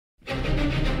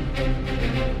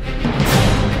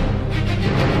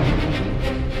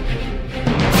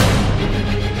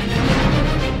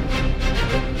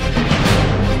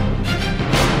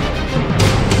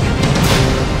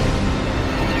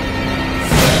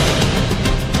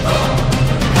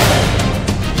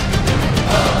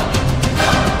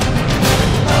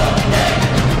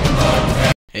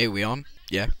Hey, we on?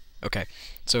 Yeah? Okay.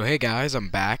 So hey guys, I'm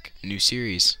back. New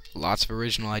series. Lots of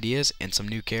original ideas and some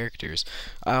new characters.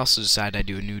 I also decided I'd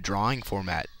do a new drawing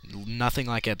format. Nothing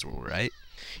like Edward, right?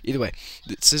 Either way,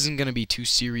 this isn't going to be too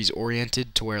series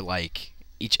oriented to where like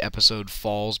each episode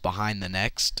falls behind the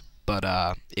next, but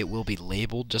it will be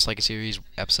labeled just like a series.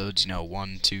 Episodes,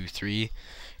 1, 2, 3.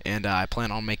 And I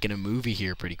plan on making a movie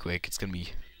here pretty quick. It's going to be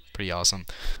pretty awesome.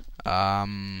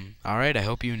 Alright, I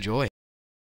hope you enjoy.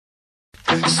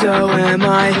 So am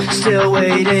I still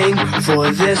waiting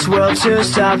for this world to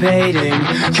stop hating?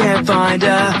 Can't find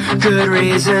a good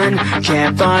reason,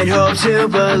 can't find hope to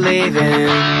believe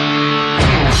in.